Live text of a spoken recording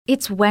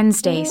It's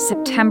Wednesday,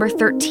 September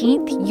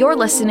 13th. You're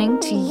listening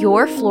to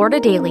Your Florida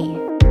Daily.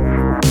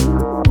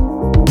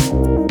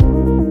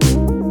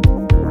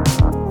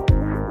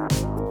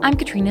 I'm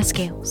Katrina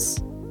Scales.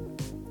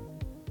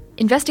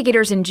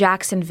 Investigators in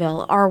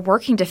Jacksonville are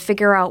working to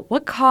figure out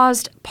what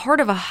caused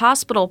part of a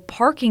hospital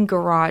parking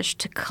garage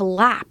to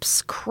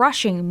collapse,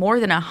 crushing more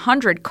than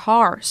 100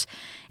 cars.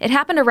 It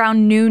happened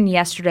around noon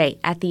yesterday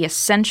at the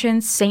Ascension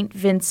St.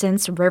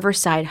 Vincent's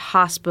Riverside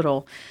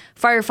Hospital.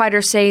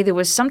 Firefighters say there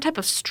was some type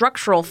of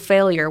structural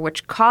failure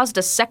which caused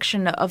a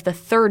section of the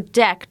third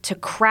deck to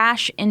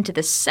crash into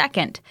the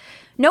second.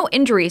 No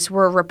injuries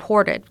were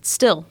reported.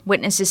 Still,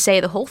 witnesses say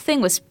the whole thing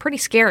was pretty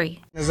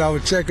scary. As I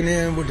was checking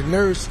in with the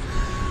nurse,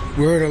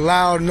 we heard a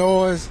loud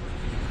noise,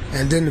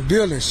 and then the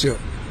building shook.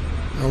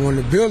 And when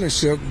the building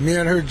shook, me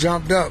and her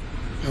jumped up,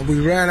 and we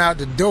ran out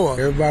the door.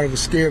 Everybody was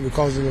scared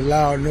because of the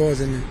loud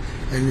noise and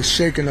the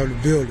shaking of the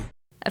building.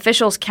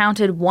 Officials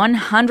counted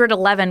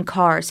 111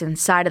 cars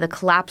inside of the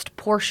collapsed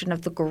portion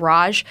of the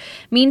garage.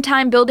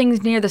 Meantime,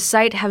 buildings near the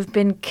site have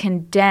been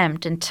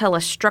condemned until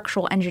a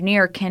structural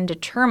engineer can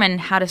determine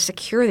how to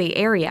secure the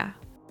area.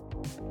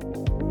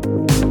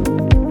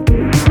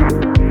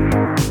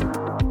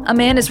 A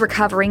man is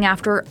recovering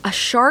after a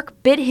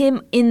shark bit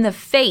him in the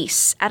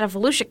face at a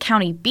Volusia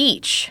County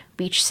beach.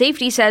 Beach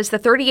safety says the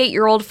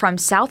 38-year-old from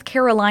South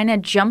Carolina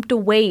jumped a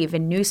wave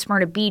in New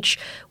Smyrna Beach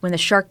when the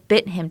shark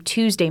bit him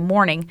Tuesday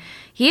morning.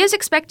 He is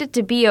expected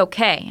to be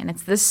okay, and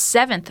it's the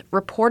 7th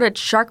reported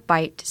shark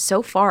bite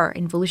so far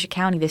in Volusia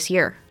County this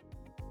year.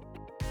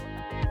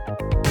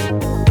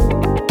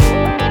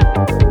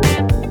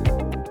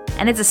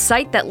 And it's a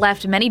sight that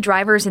left many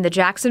drivers in the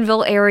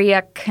Jacksonville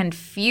area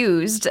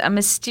confused. A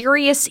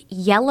mysterious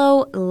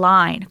yellow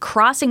line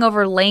crossing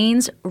over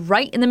lanes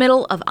right in the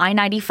middle of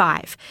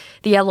I-95.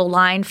 The yellow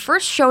line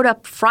first showed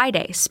up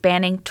Friday,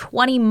 spanning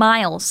 20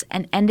 miles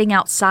and ending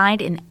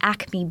outside an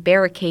Acme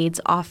Barricades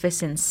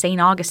office in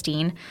St.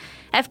 Augustine.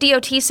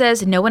 FDOT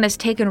says no one has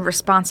taken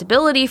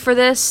responsibility for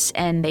this,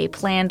 and they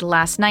planned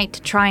last night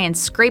to try and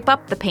scrape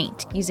up the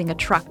paint using a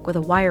truck with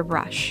a wire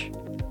brush.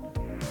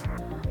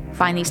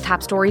 Find these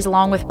top stories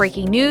along with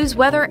breaking news,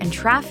 weather, and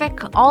traffic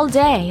all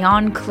day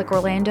on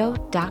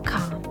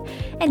clickorlando.com.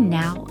 And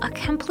now, a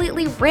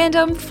completely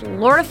random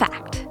Florida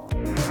fact.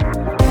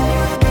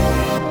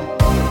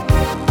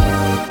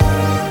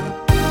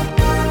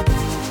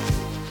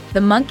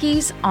 The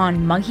monkeys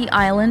on Monkey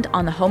Island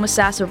on the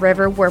Homosassa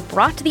River were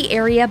brought to the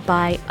area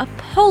by a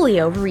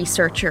polio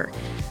researcher.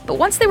 But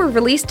once they were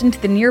released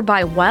into the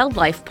nearby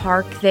wildlife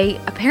park, they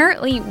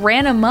apparently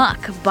ran amok,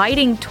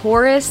 biting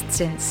tourists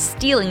and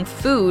stealing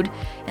food.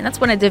 And that's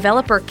when a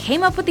developer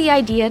came up with the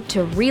idea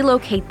to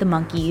relocate the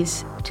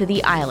monkeys to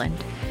the island.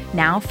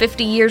 Now,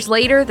 50 years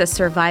later, the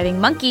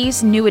surviving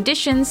monkeys, new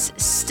additions,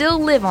 still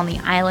live on the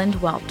island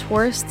while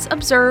tourists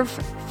observe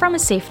from a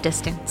safe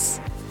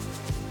distance.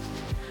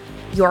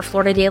 Your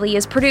Florida Daily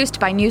is produced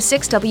by News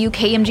 6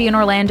 WKMG in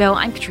Orlando.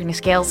 I'm Katrina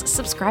Scales.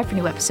 Subscribe for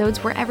new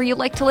episodes wherever you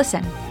like to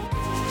listen.